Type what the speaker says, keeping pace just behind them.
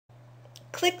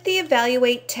Click the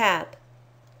Evaluate tab.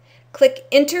 Click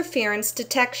Interference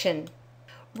Detection.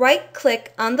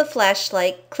 Right-click on the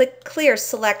flashlight, click Clear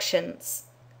Selections.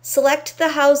 Select the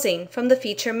housing from the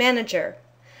Feature Manager.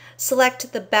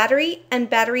 Select the battery and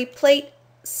battery plate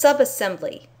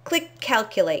subassembly. Click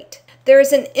Calculate. There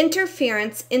is an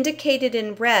interference indicated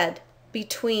in red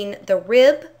between the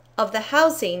rib of the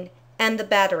housing and the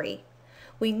battery.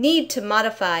 We need to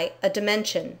modify a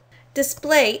dimension.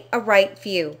 Display a right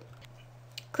view.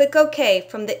 Click OK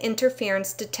from the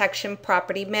Interference Detection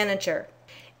Property Manager.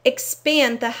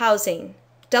 Expand the housing.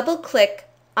 Double-click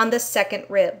on the second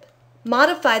rib.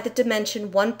 Modify the dimension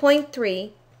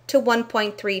 1.3 to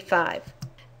 1.35.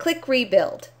 Click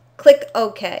Rebuild. Click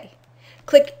OK.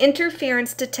 Click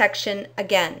Interference Detection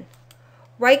again.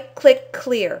 Right-click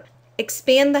Clear.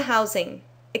 Expand the housing.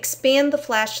 Expand the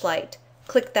flashlight.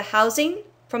 Click the housing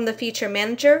from the Feature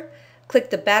Manager. Click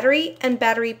the battery and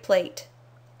battery plate.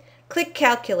 Click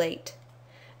Calculate.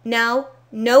 Now,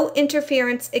 no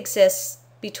interference exists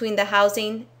between the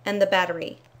housing and the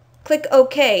battery. Click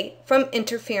OK from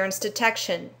Interference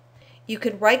Detection. You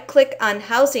can right-click on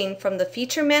Housing from the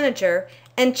Feature Manager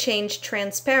and change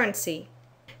transparency.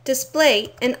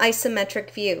 Display an isometric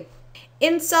view.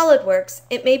 In SolidWorks,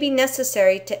 it may be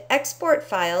necessary to export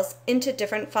files into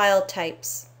different file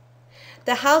types.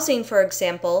 The housing, for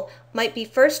example, might be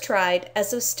first tried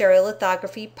as a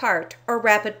stereolithography part or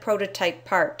rapid prototype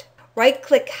part.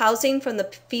 Right-click Housing from the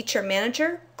Feature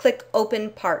Manager, click Open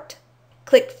Part.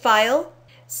 Click File,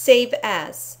 Save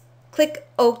As. Click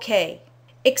OK.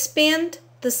 Expand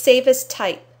the Save As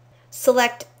type.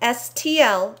 Select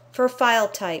STL for file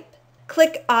type.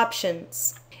 Click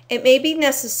Options. It may be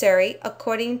necessary,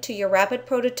 according to your rapid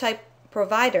prototype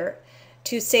provider,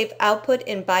 to save output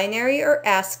in binary or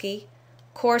ASCII,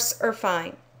 coarse or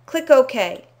fine. Click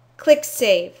OK. Click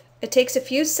Save. It takes a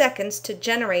few seconds to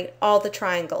generate all the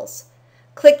triangles.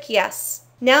 Click Yes.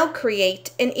 Now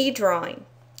create an EDrawing.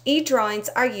 EDrawings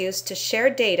are used to share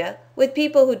data with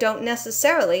people who don't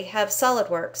necessarily have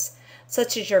SolidWorks,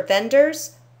 such as your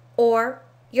vendors or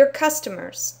your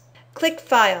customers. Click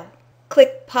File.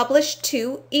 Click Publish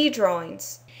to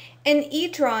EDrawings. An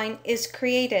EDrawing is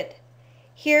created.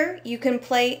 Here you can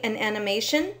play an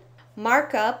animation,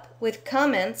 mark up with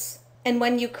comments, and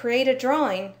when you create a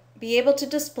drawing, be able to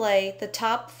display the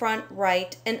top, front,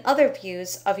 right, and other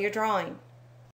views of your drawing.